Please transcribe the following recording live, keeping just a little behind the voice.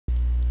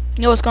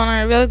Yo, what's going on,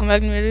 everybody? Welcome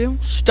back to the video.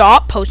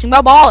 Stop posting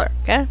about Baller,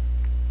 okay?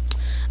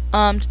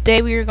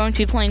 Today we are going to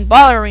be playing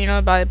Baller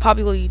Arena by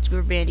popular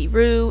YouTuber Bandi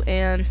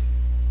and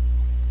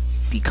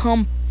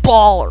become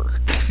Baller.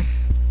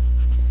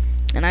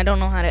 And I don't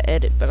know how to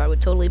edit, but I would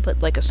totally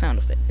put like a sound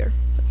effect there.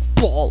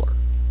 Baller.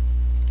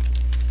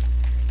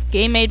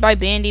 Game made by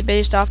Bandi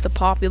based off the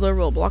popular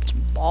ROBLOX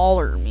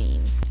Baller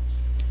Meme.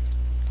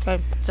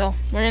 Okay, so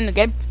we're in the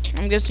game.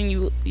 I'm guessing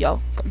you, if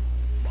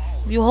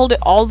you hold it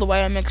all the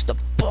way, I mix the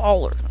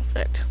Baller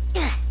effect.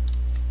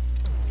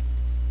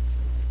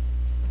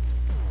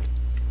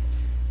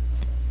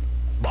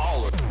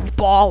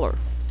 Baller.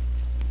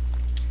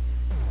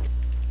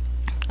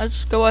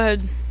 Let's go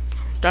ahead,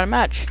 start a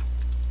match.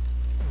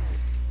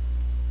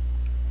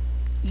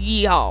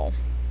 Yeehaw.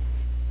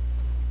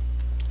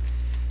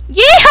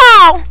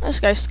 Yeehaw!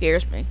 This guy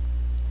scares me.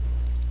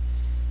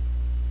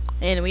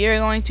 And we are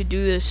going to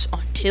do this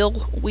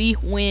until we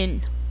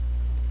win.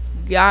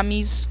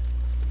 Gummies.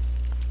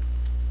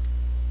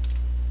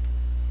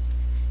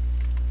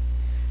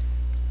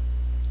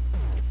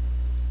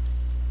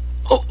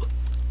 Oh!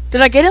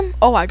 Did I get him?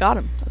 Oh, I got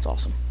him. That's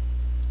awesome.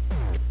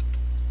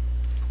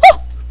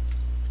 Oh!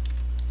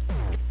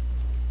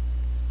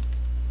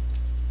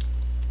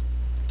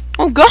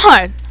 Oh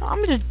god!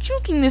 I'm just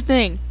juking this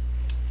thing.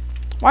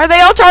 Why are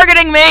they all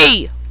targeting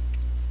me?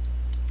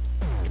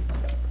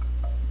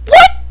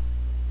 What?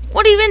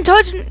 What even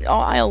touched me? Oh,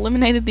 I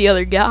eliminated the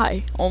other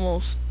guy.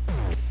 Almost.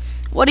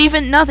 What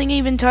even? Nothing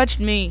even touched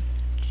me.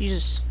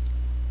 Jesus.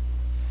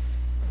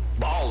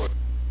 Baller.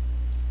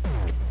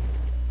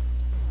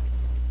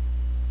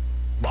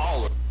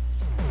 Baller.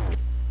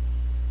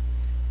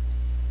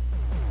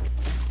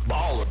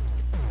 Baller.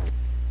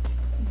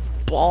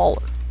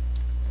 Baller.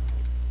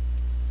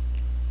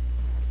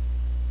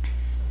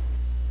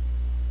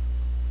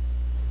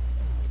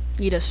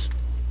 Eat us.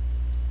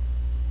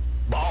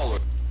 Baller.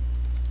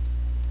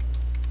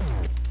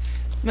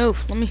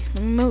 Move. Let me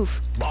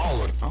move.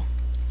 Baller. Oh.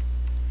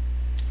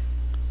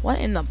 What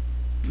in the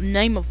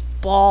name of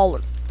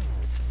Baller?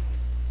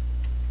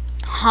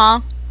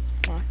 Huh?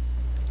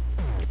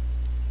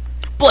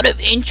 But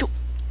eventually.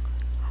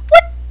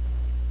 What?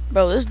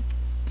 Bro, this.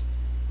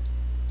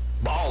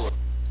 Baller.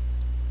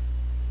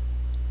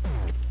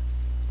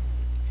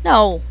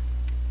 No.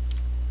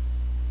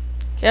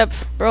 Yep.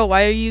 Bro,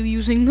 why are you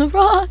using the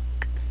rock?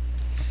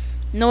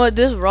 You know what?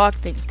 This rock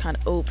thing is kind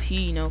of OP,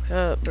 no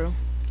cap, bro.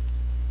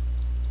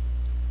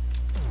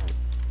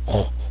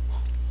 Oh,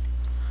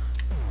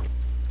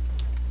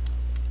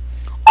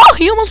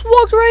 he almost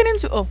walked right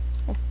into. Oh,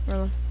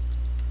 really?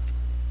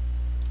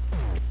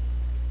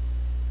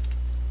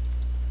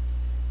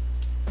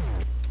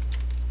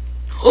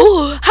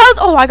 Oh, how?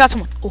 Oh, I got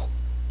someone. Oh,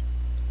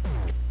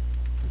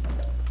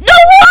 no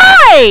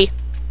way!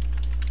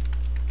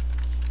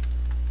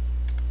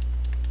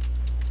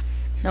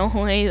 No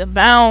way, the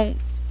bounce.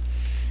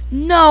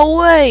 No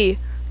way!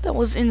 That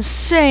was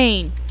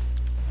insane.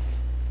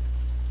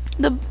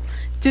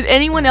 Did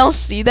anyone else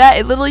see that?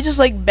 It literally just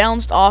like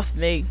bounced off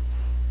me.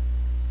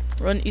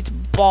 Run, it's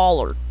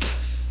Baller.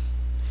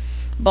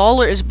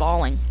 Baller is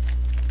balling.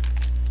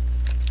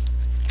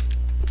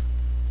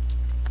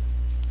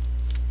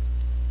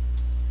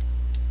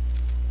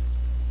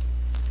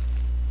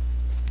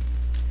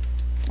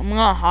 I'm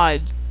gonna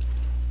hide.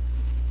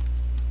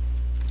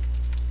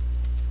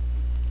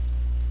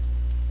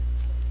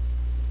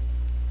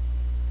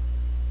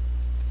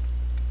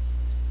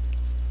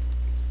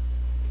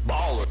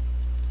 Baller.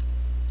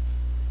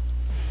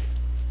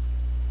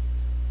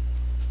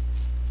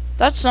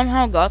 That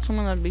somehow got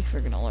someone, that'd be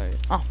freaking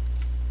hilarious. Oh.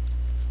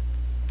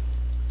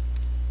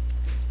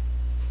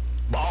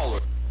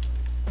 Baller.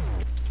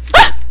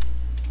 Ah!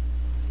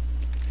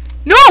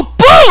 No,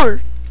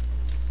 Baller!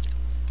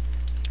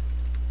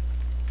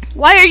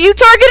 Why are you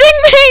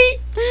targeting me?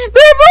 They're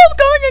both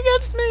going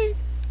against me.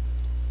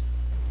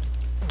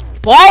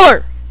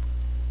 Baller!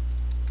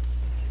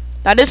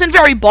 That isn't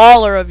very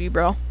baller of you,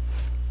 bro.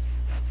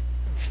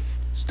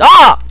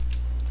 Stop!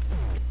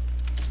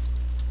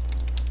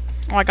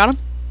 Oh, I got him.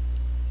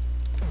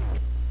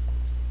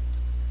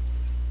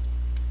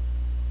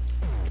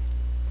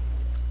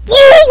 Woo!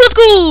 Let's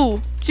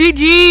go!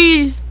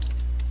 GG!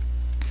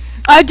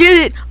 I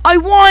did it! I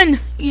won!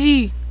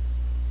 Easy.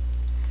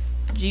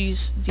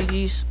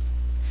 GG's.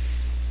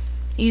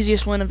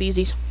 Easiest win of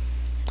easies.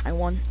 I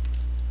won.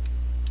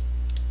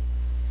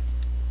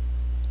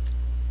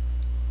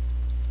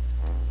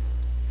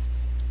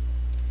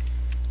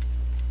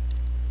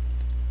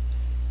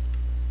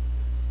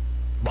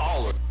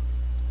 Baller.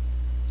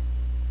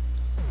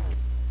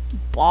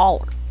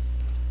 Baller.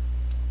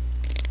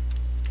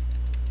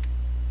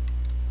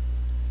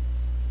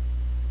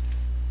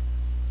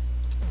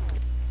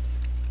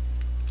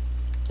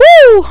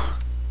 Woo!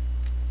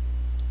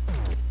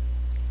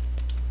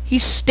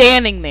 He's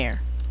standing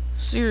there.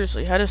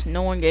 Seriously, how does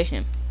no one get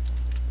him?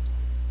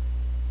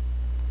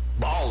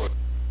 Baller.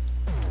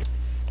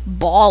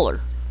 Baller.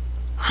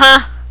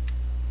 Huh?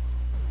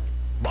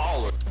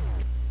 Baller.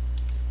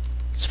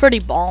 It's pretty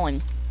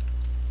balling.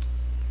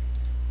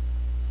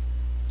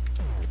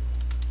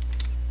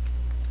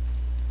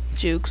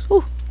 Jukes.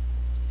 Ooh.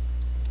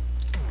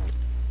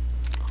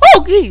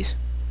 Oh, geez.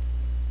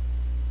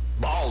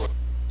 Baller.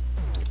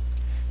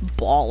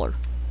 Baller.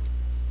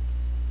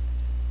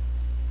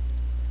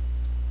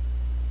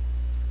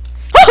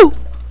 Oh!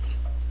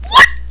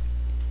 What?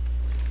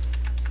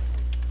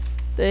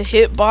 The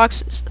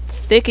hitbox is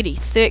thickety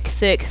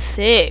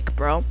thick,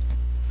 bro.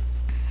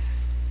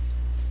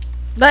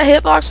 That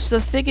hitbox is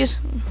the thickest.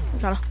 I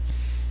gotta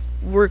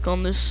work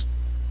on this.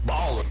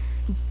 Baller.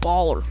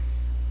 Baller.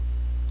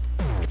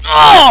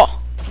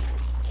 Oh!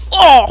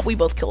 Oh! We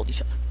both killed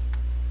each other.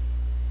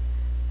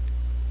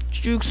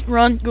 Jukes,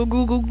 run, go.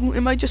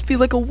 It might just be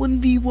like a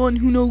 1v1,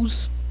 who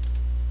knows?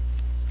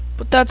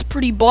 But that's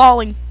pretty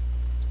balling.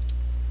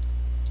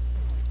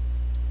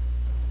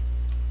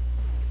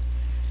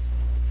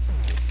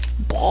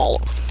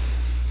 Baller.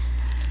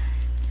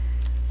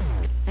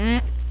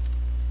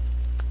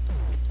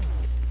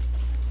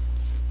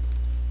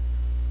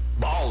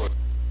 Baller.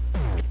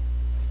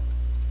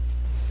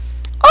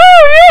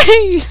 Oh,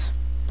 yes!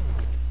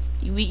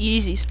 You eat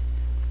Yeezys.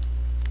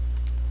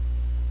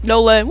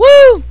 No lane.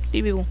 Woo!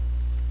 3 people.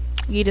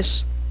 Eat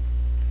us.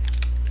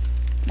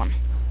 Come on.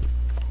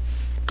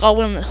 Gotta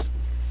win this.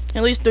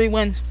 At least 3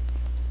 wins.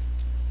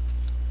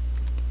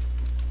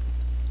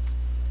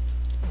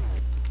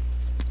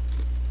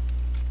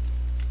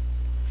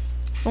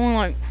 Only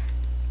like.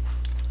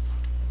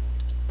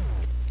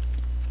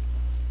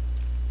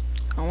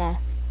 Come on.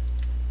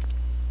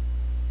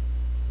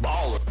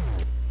 Baller.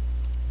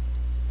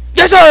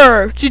 Yes,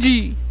 sir!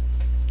 GG!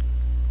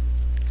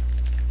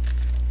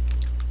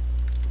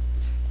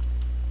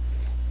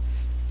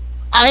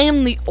 I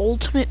am the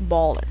ultimate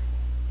baller.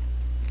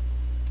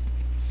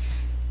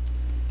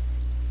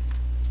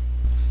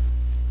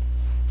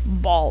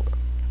 Baller.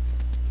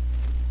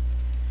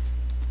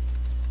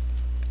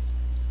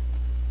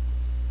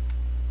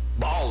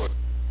 Baller.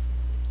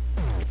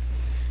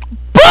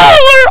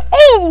 Baller!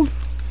 Oh!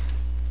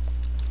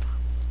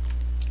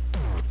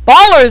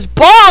 Baller is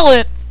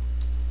ballin'!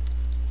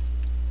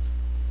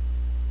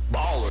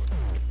 Baller.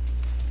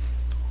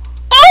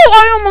 Oh,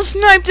 I almost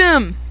sniped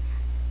him!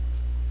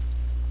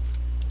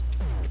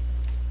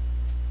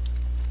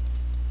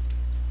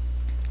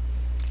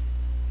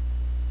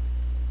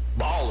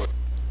 Baller.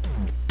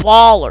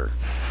 Baller.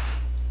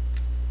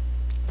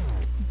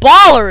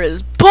 Baller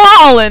is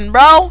ballin',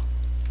 bro!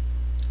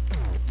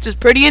 Which is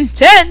pretty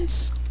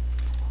intense.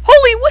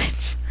 Holy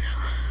witch!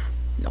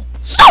 No.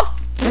 Stop!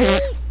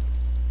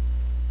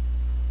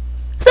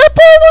 That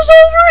ball was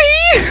over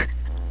here!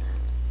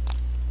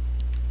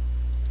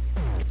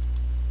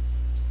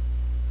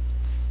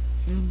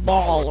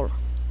 Baller.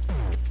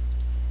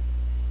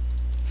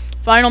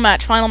 Final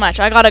match.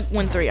 I gotta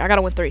win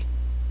 3.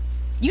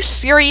 You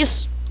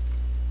serious?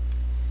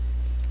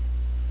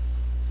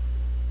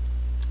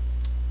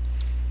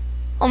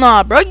 Oh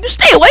nah, bro. You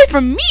stay away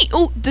from me.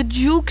 Oh, the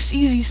Jukes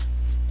easies.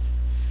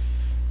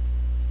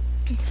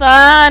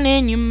 Fine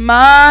in your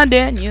mind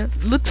and you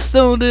look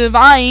so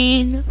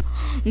divine.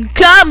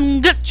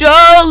 Come get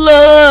your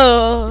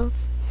love.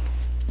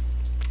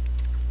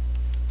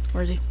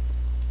 Where is he?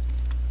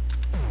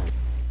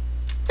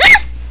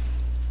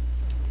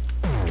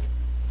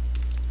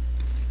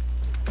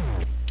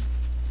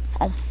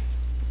 Oh.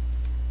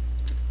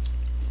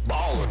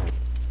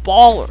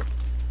 Baller.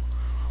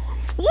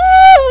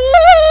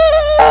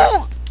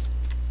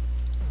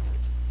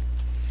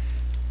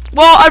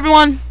 Well,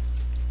 everyone,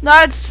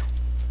 that's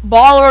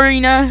Baller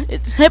Arena.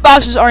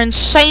 Hitboxes are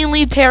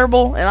insanely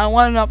terrible, and I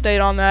want an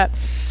update on that.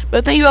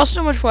 But thank you all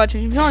so much for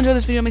watching. If you all enjoyed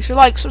this video, make sure to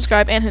like,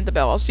 subscribe, and hit the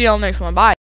bell. I'll see you all in the next one. Bye.